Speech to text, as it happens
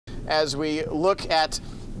as we look at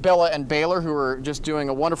Bella and Baylor, who are just doing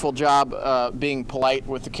a wonderful job being polite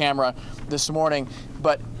with the camera this morning.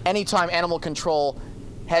 But anytime animal control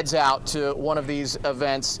heads out to one of these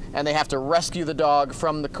events and they have to rescue the dog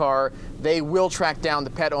from the car, they will track down the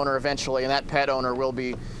pet owner eventually, and that pet owner will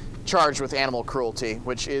be charged with animal cruelty,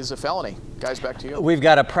 which is a felony. Guys, back to you. We've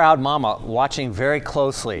got a proud mama watching very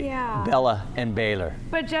closely, Yeah. Bella and Baylor.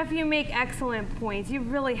 But Jeff, you make excellent points. You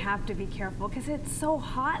really have to be careful because it's so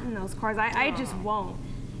hot in those cars. I just won't.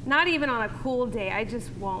 Not even on a cool day, I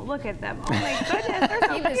just won't. Look at them. Oh my goodness, they're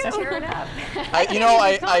so cute. Just tear it up.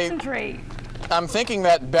 Concentrate. I'm thinking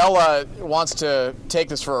that Bella wants to take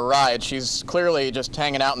this for a ride. She's clearly just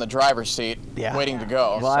hanging out in the driver's seat, waiting to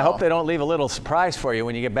go. Well, I hope they don't leave a little surprise for you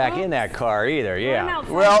when you get back in that car either. Yeah.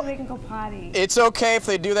 Well, so they can go potty. It's okay if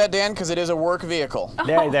they do that, Dan, because it is a work vehicle.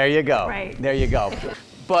 There you go. Right. There you go.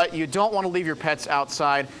 But you don't want to leave your pets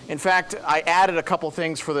outside. In fact, I added a couple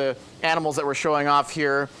things for the animals that we're showing off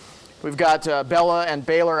here. We've got Bella and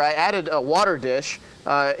Baylor. I added a water dish.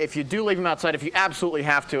 If you do leave them outside, if you absolutely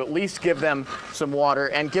have to, at least give them some water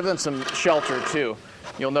and give them some shelter too.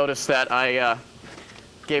 You'll notice that I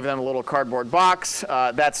gave them a little cardboard box.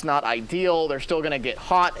 That's not ideal. They're still going to get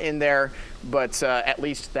hot in there, but at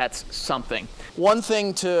least that's something. One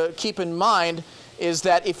thing to keep in mind is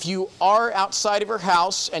that if you are outside of your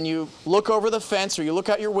house and you look over the fence or you look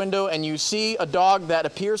out your window and you see a dog that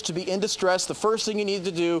appears to be in distress, the first thing you need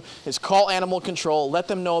to do is call animal control, let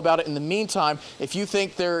them know about it. In the meantime, if you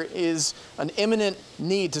think there is an imminent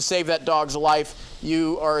need to save that dog's life,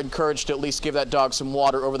 you are encouraged to at least give that dog some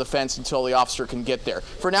water over the fence until the officer can get there.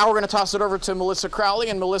 For now, we're going to toss it over to Melissa Crowley.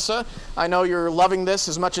 And Melissa, I know you're loving this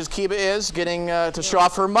as much as Kiba is, getting to show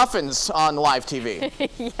off her muffins on live TV.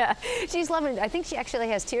 Yeah, she's loving it. I think she actually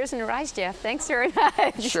has tears in her eyes, Jeff. Thanks very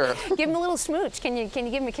much. Sure. Give him a little smooch. Can you give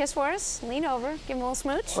him a kiss for us? Lean over. Give him a little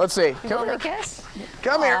smooch. Let's see. Come here. Kiss.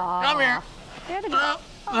 Come here. Come here. There we go.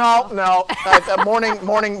 No.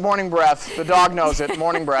 Morning breath. The dog knows it.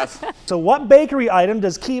 Morning breath. So what bakery item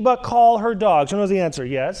does Kiba call her dogs? Who knows the answer?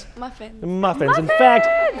 Yes? Muffins. Muffins. In fact,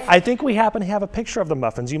 I think we happen to have a picture of the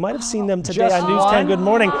muffins. You might have seen them today on News 10 Good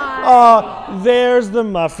Morning. There's the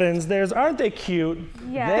muffins. Aren't they cute?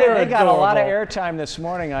 Yeah. They got a lot of airtime this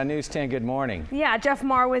morning on News 10 Good Morning. Yeah, Jeff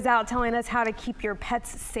Maher was out telling us how to keep your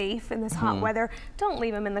pets safe in this hot weather. Don't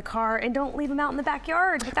leave them in the car and don't leave them out in the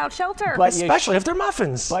backyard without shelter. Especially if they're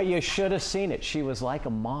muffins. But you should have seen it. She was like a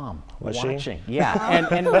mom watching. She? Yeah,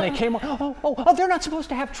 and when they came, they're not supposed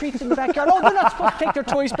to have treats in the backyard. Oh, they're not supposed to take their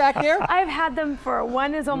toys back there. I've had them for,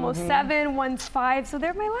 one is almost 7, one's 5, so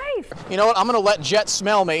they're my life. You know what? I'm going to let Jet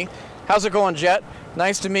smell me. How's it going, Jet?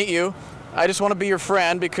 Nice to meet you. I just want to be your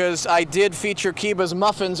friend because I did feature Kiba's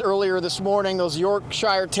muffins earlier this morning, those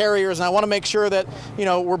Yorkshire Terriers, and I want to make sure that,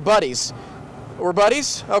 we're buddies. We're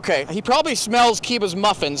buddies? Okay. He probably smells Kiba's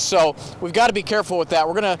muffins, so we've got to be careful with that.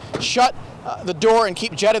 We're going to shut the door and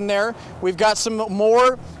keep Jet in there. We've got some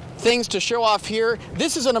more things to show off here.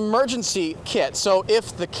 This is an emergency kit, so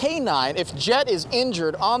if Jet is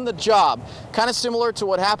injured on the job, kind of similar to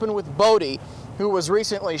what happened with Bodie, who was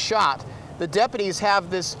recently shot, the deputies have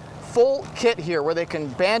this full kit here where they can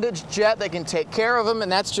bandage Jet, they can take care of him,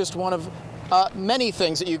 and that's just one of many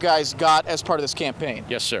things that you guys got as part of this campaign.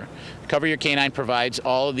 Yes, sir. Cover Your Canine provides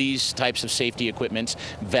all of these types of safety equipment.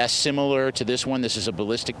 Vests similar to this one. This is a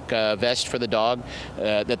ballistic vest for the dog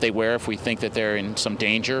that they wear if we think that they're in some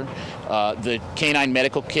danger. The canine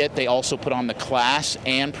medical kit, they also put on the class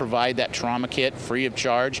and provide that trauma kit free of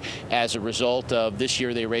charge. As a result of this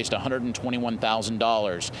year, they raised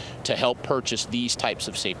 $121,000 to help purchase these types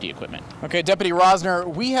of safety equipment. Okay, Deputy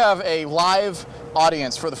Rosner, we have a live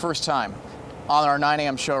audience for the first time on our 9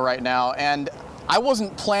 a.m. show right now, and I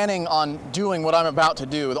wasn't planning on doing what I'm about to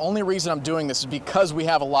do. The only reason I'm doing this is because we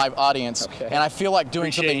have a live audience, and I feel like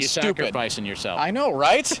doing something stupid. Sacrificing yourself. I know,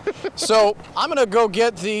 right? So I'm gonna go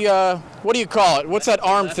get the what do you call it? What's that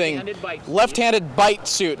arm thing? Left-handed bite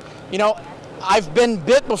suit. I've been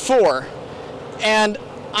bit before, and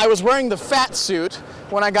I was wearing the fat suit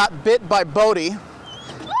when I got bit by Bodie.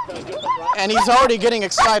 And he's already getting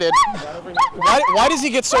excited. Why does he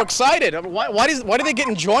get so excited? Why do they get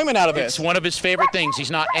enjoyment out of this? It's one of his favorite things.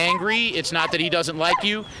 He's not angry. It's not that he doesn't like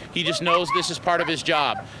you. He just knows this is part of his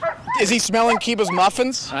job. Is he smelling Kiba's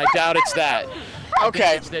muffins? I doubt it's that.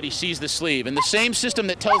 Okay. It's that he sees the sleeve. And the same system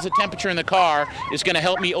that tells the temperature in the car is going to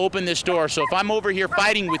help me open this door. So if I'm over here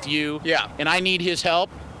fighting with you and I need his help,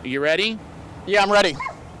 are you ready? Yeah, I'm ready.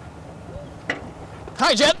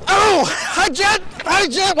 Hi, Jet. Oh, hi, Jet. Hey,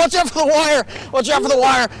 Jet, watch out for the wire. Watch out for the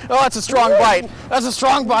wire. Oh, that's a strong bite. That's a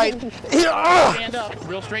strong bite. Stand up,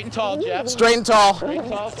 real straight and tall, Jeff. Straight and tall. Straight and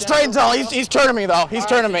tall. Straight and tall. He's turning me, though. He's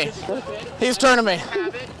turning me. He's turning me.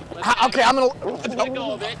 Okay, I'm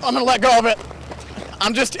gonna let go of it.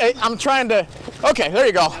 I'm trying to. Okay, there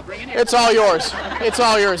you go. It's all yours. It's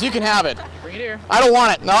all yours. You can have it. Bring it here. I don't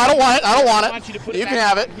want it. No, I don't want it. I don't want it. You can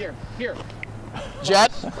have it. Here.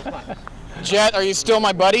 Jet. Jet, are you still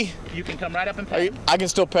my buddy? You can come right up and pet. I can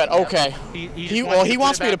still pet. Okay. He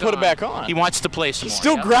wants me to put it back on. He wants to play some more. He's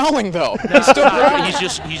still growling though. He's still growling. He's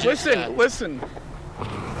just. Listen.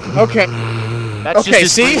 Okay. That's okay.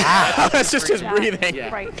 just See? That's just his breathing.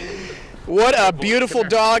 Yeah. Right. What a beautiful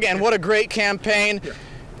dog and what a great campaign.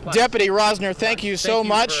 Deputy Rosner, thank you so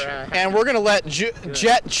much. And we're going to let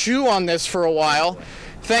Jet chew on this for a while.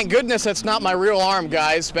 Thank goodness that's not my real arm,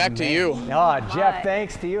 guys. Back to you. Oh, Jeff,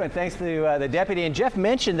 thanks to you and thanks to the deputy. And Jeff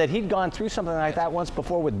mentioned that he'd gone through something like that once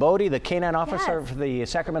before with Bodie, the canine officer for the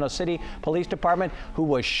Sacramento City Police Department, who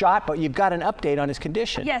was shot. But you've got an update on his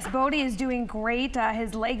condition. Yes, Bodie is doing great.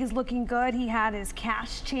 His leg is looking good. He had his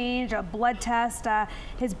cast change, a blood test.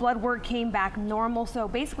 His blood work came back normal. So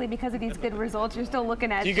basically, because of these good results, you're still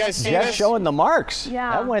looking at. Do you guys see Jeff this? showing the marks.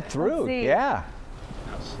 Yeah. That went through. Yeah.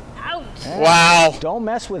 Ouch. Wow. Don't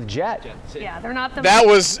mess with Jet. Yeah, they're not the. That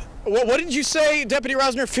was. What did you say, Deputy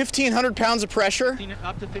Rosner? 1,500 pounds of pressure?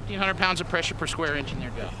 Up to 1,500 pounds of pressure per square inch in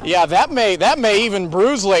their gut. Yeah, that may even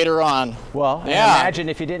bruise later on. Well, yeah. Imagine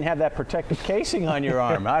if you didn't have that protective casing on your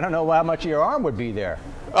arm. I don't know how much of your arm would be there.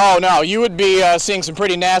 Oh no, you would be seeing some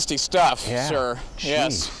pretty nasty stuff, sir. Jeez.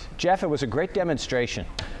 Yes. Jeff, it was a great demonstration.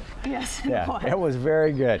 Yes. Yeah, it was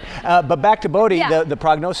very good. But back to Bodie, the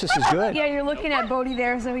prognosis is good. Yeah, you're looking at Bodie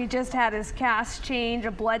there. So he just had his cast change,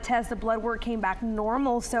 a blood test, the blood work came back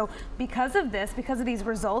normal. So because of this, because of these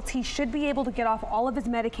results, he should be able to get off all of his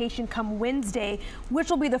medication come Wednesday,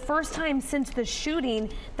 which will be the first time since the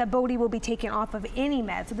shooting that Bodie will be taken off of any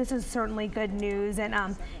med. So this is certainly good news.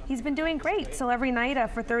 And he's been doing great. So every night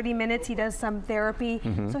for 30 minutes, he does some therapy.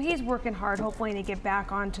 So he's working hard, hopefully to get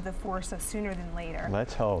back onto the force sooner than later.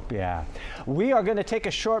 Let's hope. Yeah. We are going to take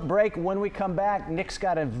a short break. When we come back, Nick's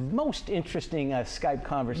got a most interesting Skype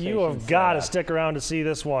conversation. You have got to stick around to see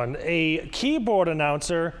this one. A keyboard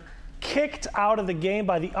announcer kicked out of the game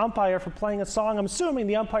by the umpire for playing a song I'm assuming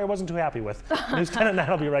the umpire wasn't too happy with. News 10 at 9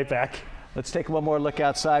 will be right back. Let's take one more look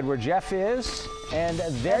outside where Jeff is. And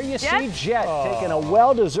there you see Jet taking a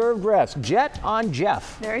well-deserved rest. Jet on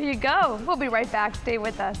Jeff. There you go. We'll be right back. Stay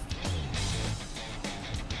with us.